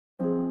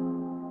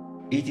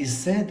It is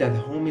said that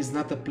home is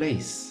not a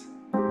place,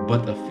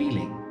 but a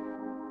feeling.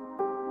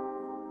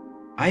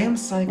 I am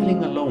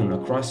cycling alone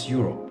across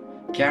Europe,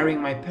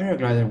 carrying my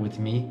paraglider with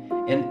me,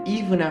 and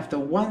even after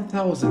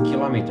 1,000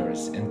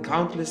 kilometers and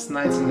countless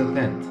nights in the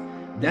tent,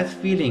 that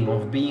feeling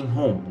of being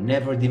home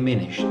never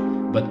diminished,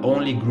 but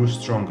only grew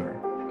stronger.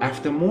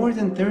 After more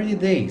than 30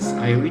 days,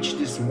 I reached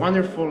this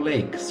wonderful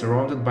lake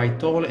surrounded by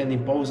tall and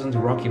imposing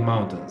rocky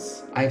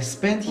mountains. I've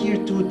spent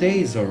here 2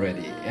 days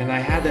already, and I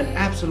had an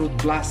absolute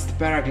blast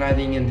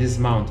paragliding in these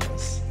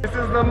mountains. This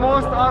is the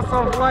most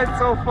awesome flight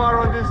so far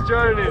on this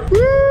journey.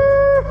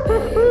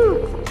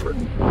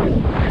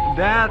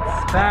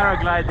 That's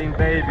paragliding,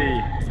 baby.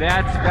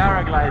 That's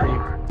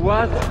paragliding.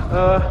 What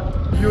a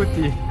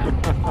beauty.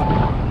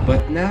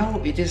 But now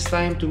it is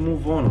time to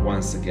move on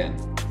once again.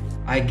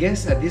 I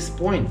guess at this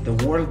point the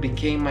world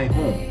became my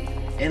home,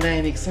 and I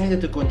am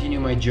excited to continue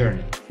my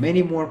journey.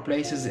 Many more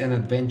places and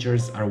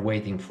adventures are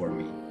waiting for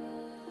me.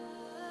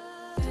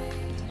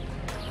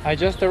 I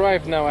just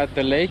arrived now at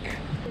the lake.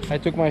 I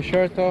took my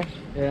shirt off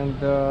and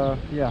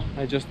yeah,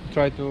 I just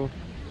tried to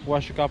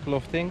wash a couple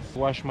of things,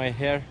 wash my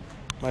hair,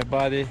 my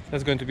body.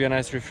 That's going to be a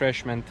nice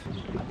refreshment.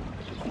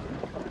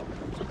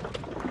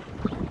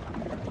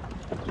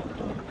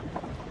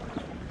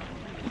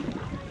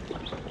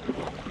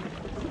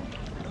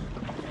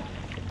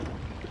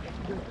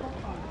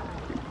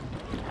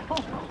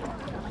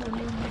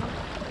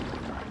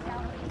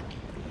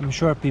 I'm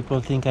sure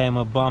people think I am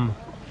a bum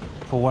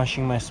for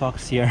washing my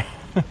socks here.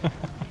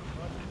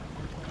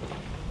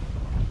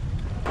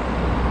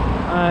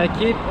 I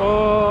keep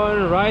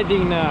on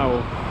riding now.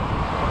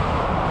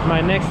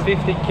 My next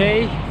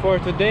 50k for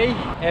today.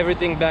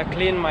 Everything back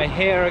clean, my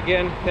hair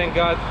again, thank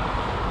God.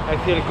 I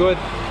feel good.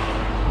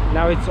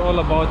 Now it's all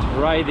about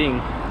riding.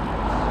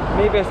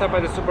 Maybe I stop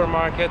at the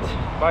supermarket,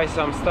 buy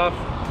some stuff,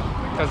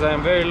 because I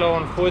am very low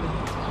on food.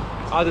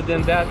 Other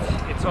than that,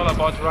 it's all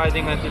about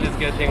riding until it's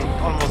getting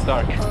almost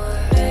dark.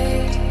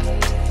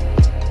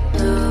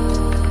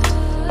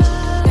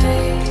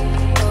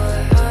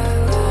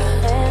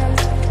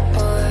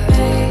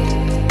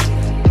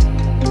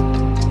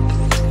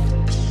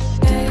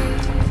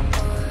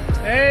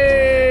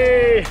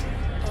 Hey!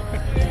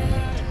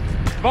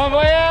 Bon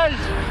voyage!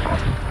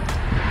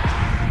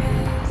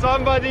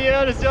 Somebody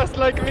else just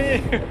like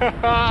me!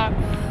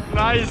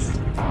 Nice!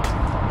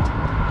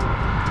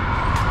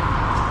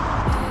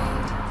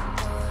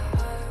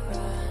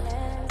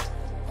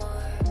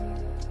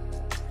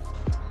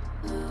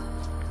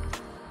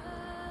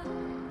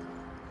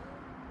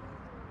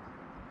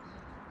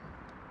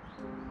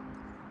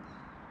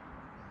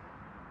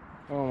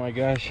 Oh my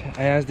gosh,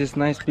 I asked these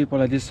nice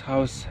people at this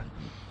house.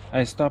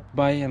 I stopped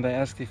by and I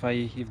asked if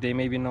they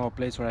maybe know a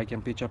place where I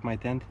can pitch up my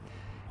tent,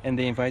 and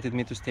they invited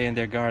me to stay in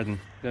their garden.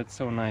 That's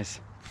so nice.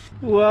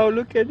 Wow,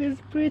 look at this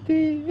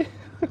pretty.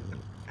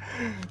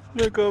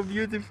 Look how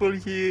beautiful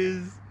he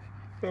is.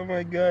 Oh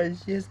my gosh,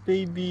 yes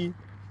baby.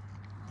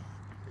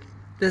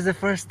 That's the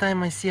first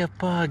time I see a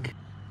pug.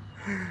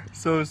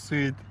 So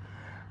sweet.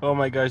 Oh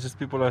my gosh, these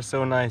people are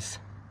so nice.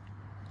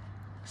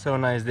 So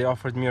nice. They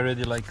offered me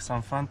already like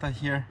some Fanta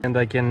here, and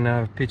I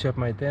can pitch up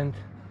my tent,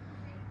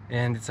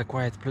 and it's a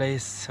quiet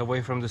place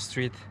away from the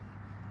street.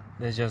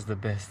 That's just the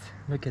best.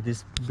 Look at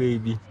this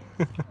baby.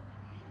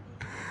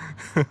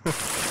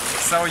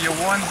 So you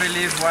won't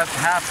believe what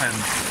happened.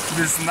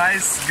 This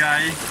nice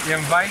guy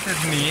invited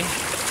me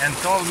and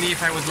told me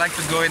if I would like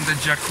to go in the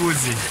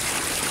jacuzzi,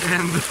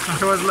 and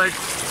I was like,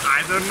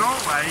 I don't know,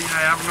 I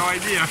have no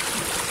idea.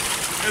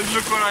 And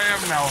look where I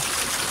am now.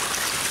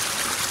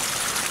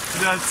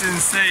 That's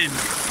insane.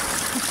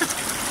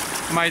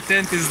 My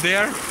tent is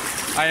there.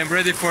 I am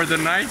ready for the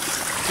night.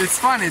 It's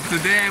funny,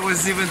 today I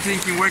was even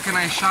thinking where can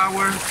I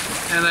shower,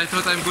 and I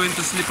thought I'm going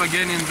to sleep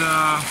again in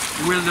the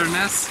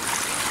wilderness,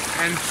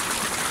 and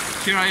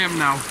here I am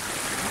now.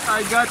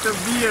 I got a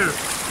beer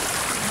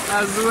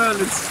as well.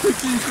 It's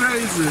freaking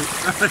crazy.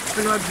 I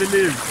cannot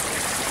believe.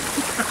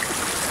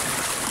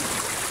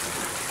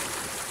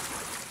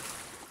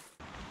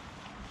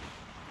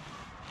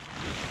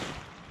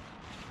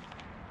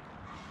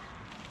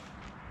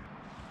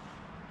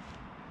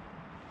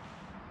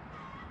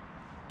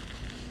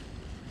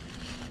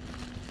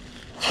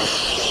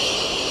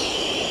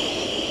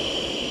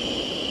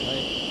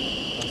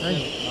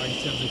 I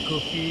serve the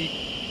coffee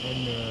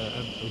and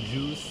a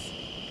juice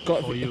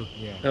for you.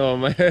 Yeah. Oh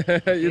my,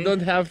 you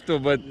don't have to,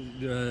 but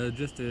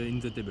just in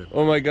the table.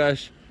 oh my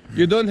gosh,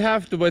 you don't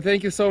have to, but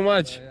thank you so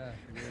much.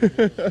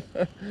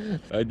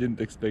 I didn't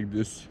expect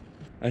this.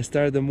 I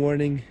start the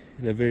morning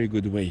in a very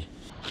good way.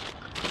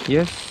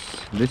 Yes,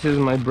 this is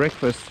my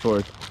breakfast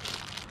for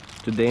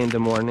today in the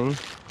morning.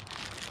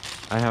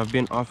 I have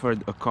been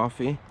offered a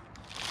coffee,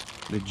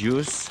 the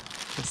juice,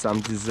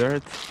 some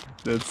dessert.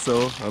 That's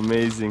so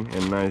amazing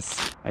and nice.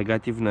 I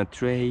got even a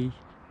tray.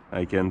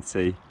 I can't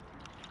say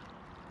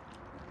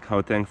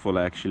how thankful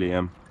I actually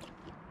am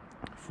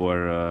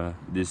for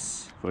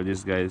these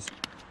guys.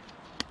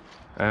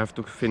 I have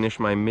to finish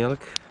my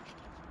milk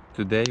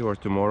today or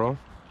tomorrow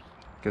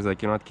because I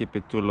cannot keep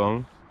it too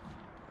long.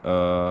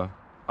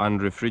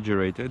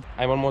 unrefrigerated.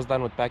 I'm almost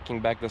done with packing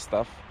back the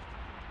stuff.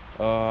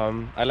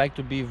 I like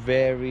to be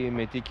very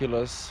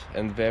meticulous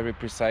and very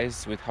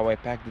precise with how I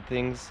pack the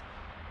things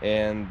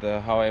and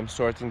how I'm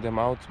sorting them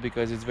out,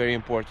 because it's very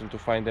important to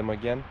find them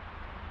again.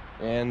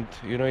 And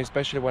you know,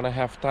 especially when I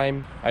have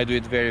time, I do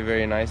it very,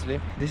 very nicely.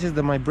 This is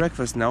my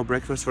breakfast now,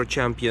 breakfast for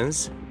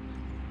champions.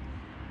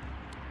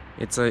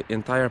 It's an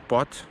entire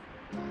pot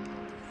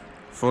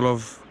full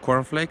of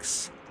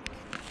cornflakes,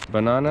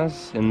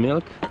 bananas and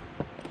milk,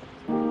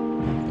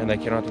 and I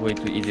cannot wait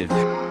to eat it.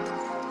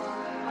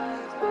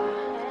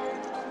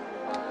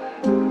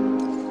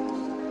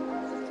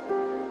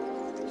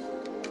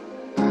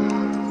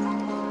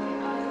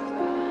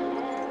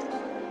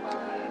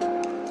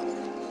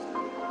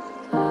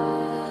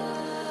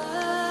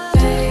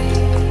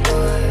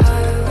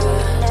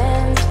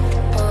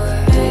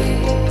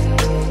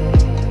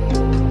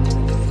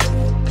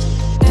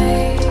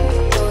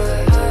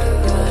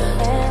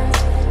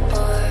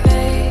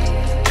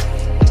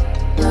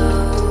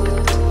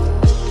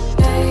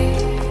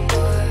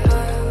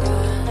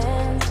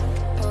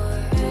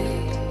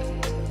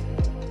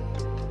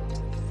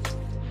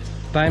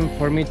 Time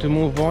for me to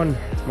move on,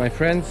 my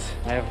friends.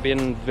 I have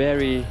been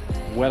very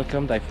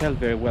welcomed. I felt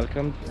very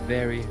welcomed.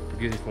 Very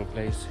beautiful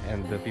place,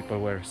 and the people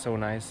were so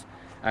nice.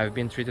 I've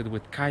been treated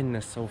with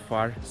kindness so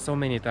far, so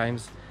many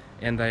times,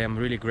 and I am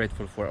really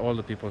grateful for all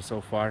the people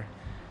so far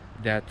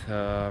that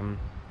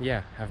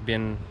yeah, have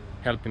been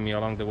helping me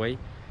along the way,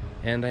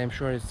 and I am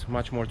sure it's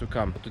much more to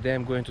come. Today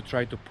I'm going to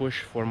try to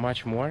push for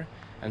much more.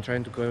 I'm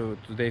trying to go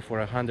today for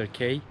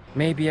 100k.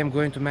 Maybe I'm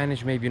going to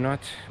manage, maybe not,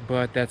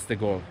 but that's the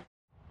goal.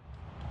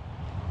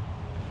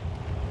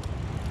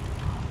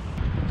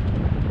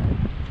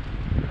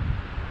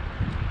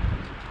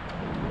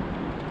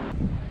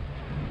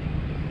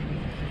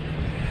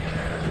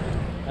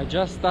 I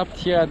just stopped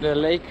here at the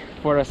lake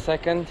for a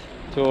second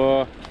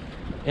to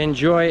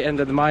enjoy and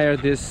admire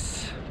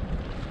this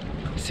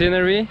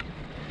scenery,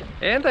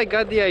 and I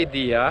got the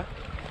idea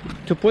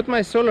to put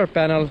my solar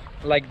panel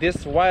like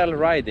this while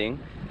riding.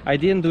 I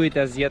didn't do it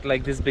as yet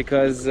like this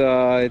because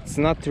it's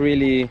not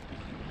really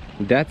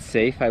that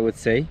safe, I would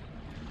say,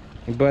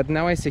 but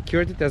now I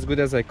secured it as good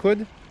as I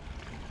could,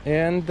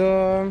 and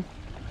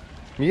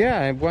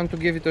yeah, I want to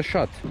give it a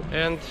shot,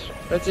 and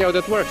let's see how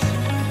that works.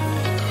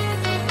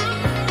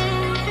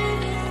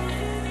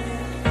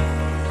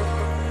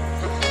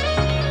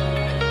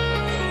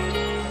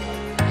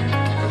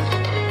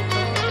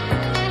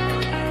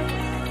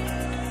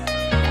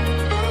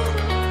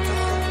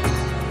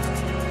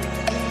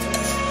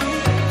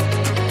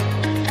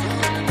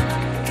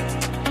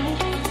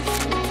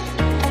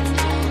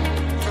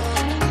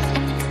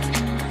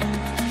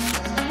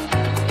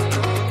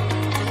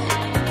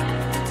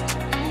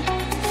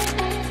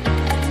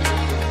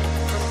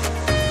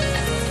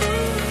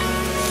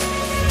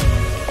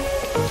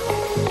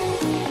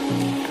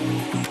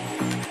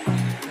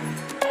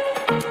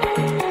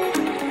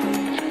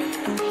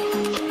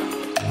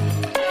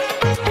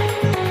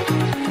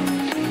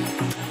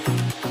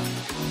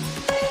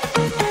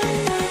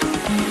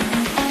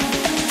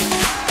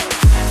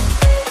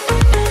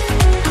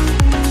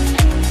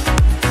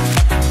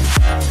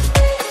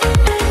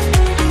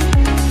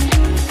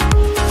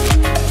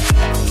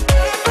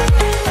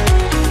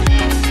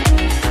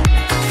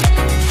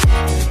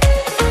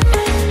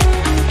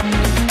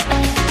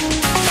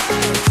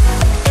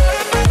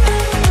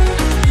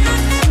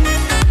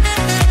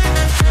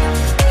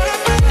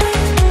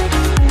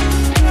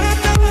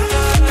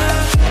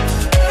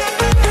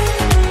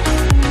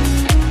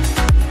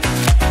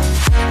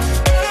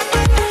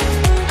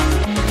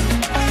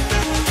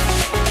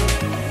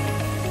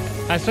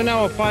 I saw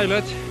now a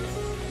pilot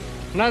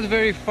not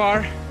very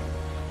far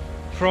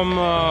from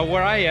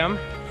where I am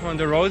on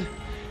the road.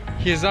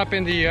 He's up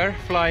in the air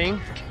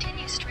flying,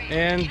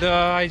 and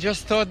I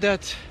just thought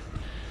that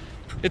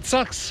it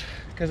sucks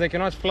because I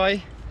cannot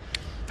fly.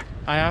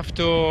 I have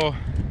to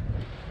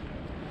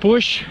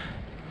push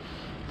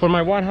for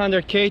my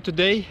 100k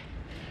today.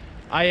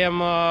 I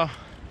am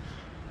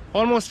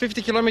almost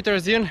 50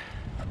 kilometers in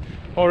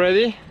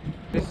already.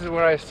 This is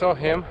where I saw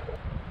him.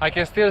 I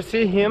can still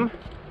see him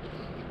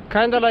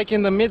kind of like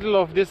in the middle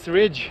of this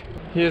ridge.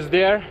 He is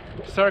there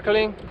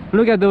circling.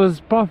 Look at those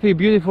puffy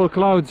beautiful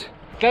clouds.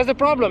 That's the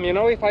problem, you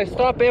know, if I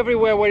stop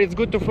everywhere where it's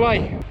good to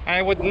fly,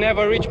 I would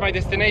never reach my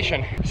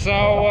destination.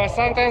 So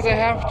sometimes I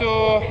have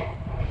to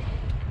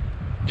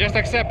just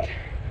accept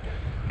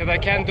that I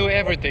can't do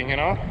everything, you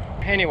know.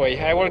 Anyway,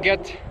 I will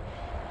get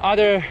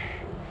other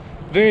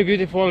very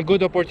beautiful,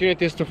 good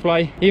opportunities to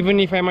fly, even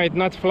if I might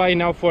not fly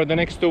now for the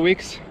next 2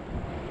 weeks,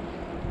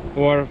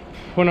 or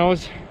who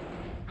knows.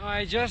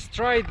 I just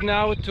tried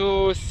now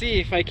to see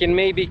if I can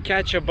maybe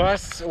catch a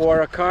bus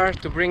or a car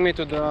to bring me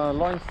to the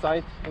launch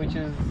site, which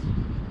is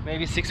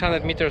maybe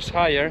 600 meters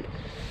higher,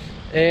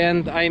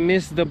 and I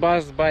missed the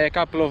bus by a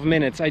couple of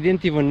minutes. I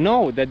didn't even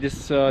know that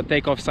this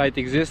takeoff site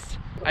exists.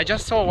 I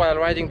just saw while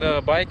riding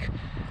the bike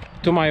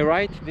to my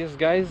right these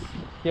guys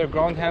here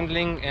ground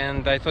handling,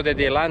 and I thought that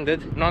they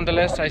landed.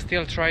 Nonetheless, I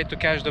still tried to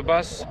catch the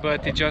bus,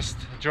 but it just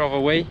drove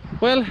away.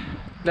 Well,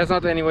 That's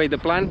not anyway the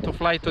plan to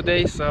fly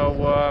today,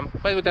 so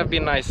but it would have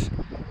been nice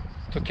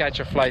to catch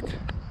a flight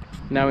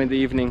now in the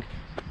evening.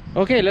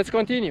 Okay, let's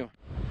continue.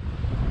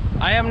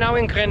 I am now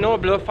in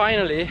Grenoble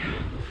finally,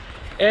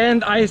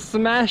 and I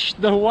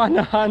smashed the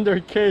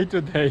 100k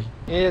today.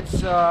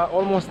 It's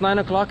almost 9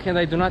 o'clock and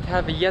I do not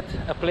have yet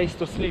a place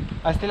to sleep.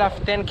 I still have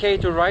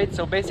 10k to ride,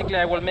 so basically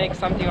I will make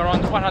something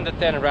around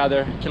 110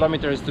 rather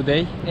kilometers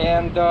today.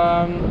 And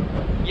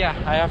yeah,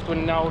 I have to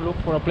now look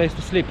for a place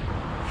to sleep.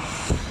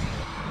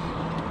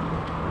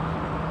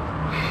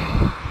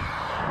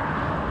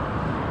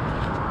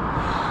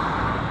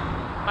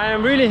 I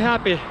am really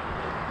happy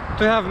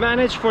to have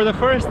managed for the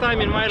first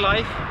time in my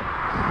life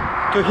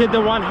to hit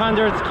the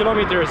 100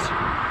 kilometers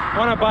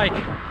on a bike,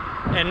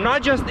 and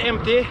not just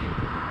empty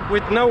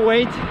with no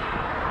weight,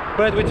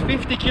 but with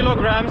 50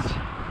 kilograms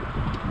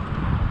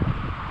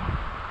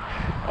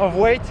of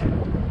weight.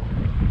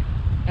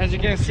 As you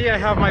can see, I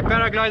have my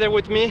paraglider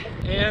with me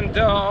and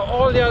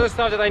all the other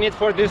stuff that I need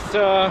for this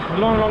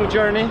long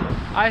journey.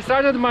 I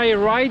started my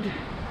ride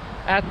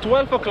at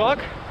 12 o'clock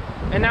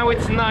and now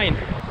it's 9.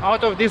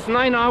 Out of these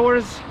 9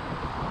 hours,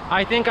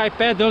 I think I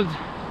pedaled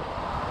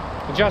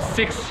just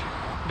 6,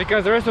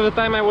 because the rest of the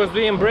time I was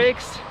doing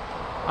breaks.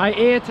 I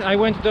ate, I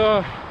went to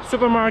the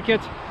supermarket,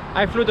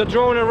 I flew the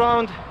drone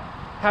around,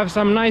 have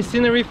some nice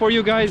scenery for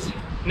you guys.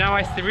 Now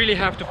I really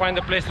have to find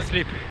a place to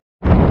sleep.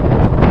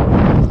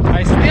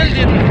 I still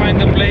didn't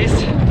find a place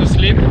to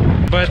sleep,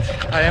 but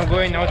I am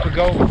going now to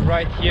go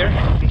right here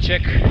and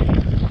check.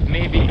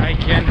 Maybe I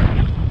can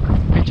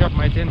pitch up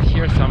my tent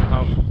here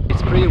somehow.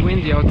 It's pretty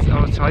windy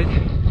outside.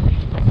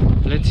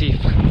 Let's see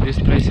if this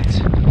place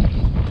is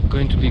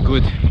going to be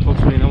good.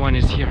 Hopefully no one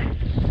is here.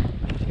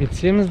 It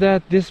seems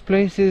that this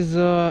place is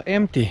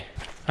empty.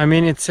 I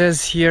mean, it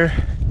says here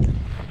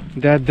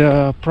that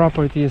the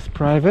property is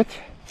private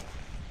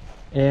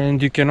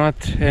and you cannot,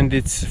 and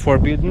it's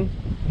forbidden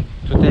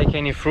to take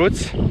any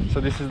fruits.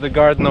 So this is the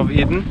Garden of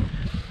Eden.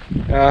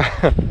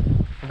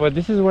 But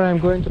this is where I'm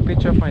going to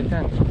pitch up my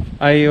tent.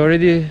 I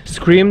already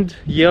screamed,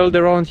 yelled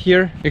around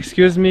here,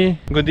 excuse me,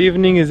 good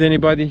evening, is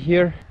anybody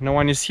here? No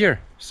one is here.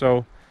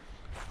 So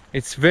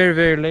it's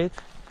very late.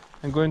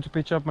 I'm going to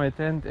pitch up my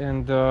tent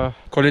and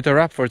call it a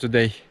wrap for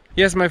today.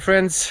 Yes, my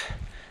friends,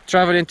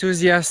 travel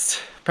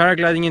enthusiasts,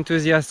 paragliding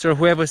enthusiasts, or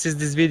whoever sees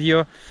this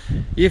video,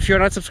 if you're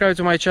not subscribed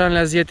to my channel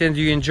as yet and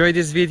you enjoy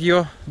this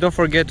video, don't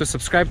forget to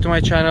subscribe to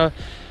my channel,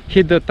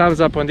 hit the thumbs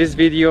up on this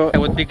video. I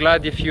would be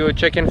glad if you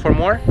check in for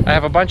more. I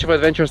have a bunch of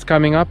adventures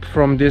coming up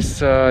from this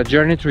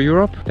journey through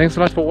Europe. Thanks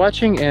a lot for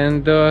watching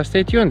and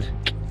stay tuned.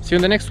 See you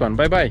in the next one.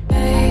 Bye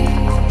bye.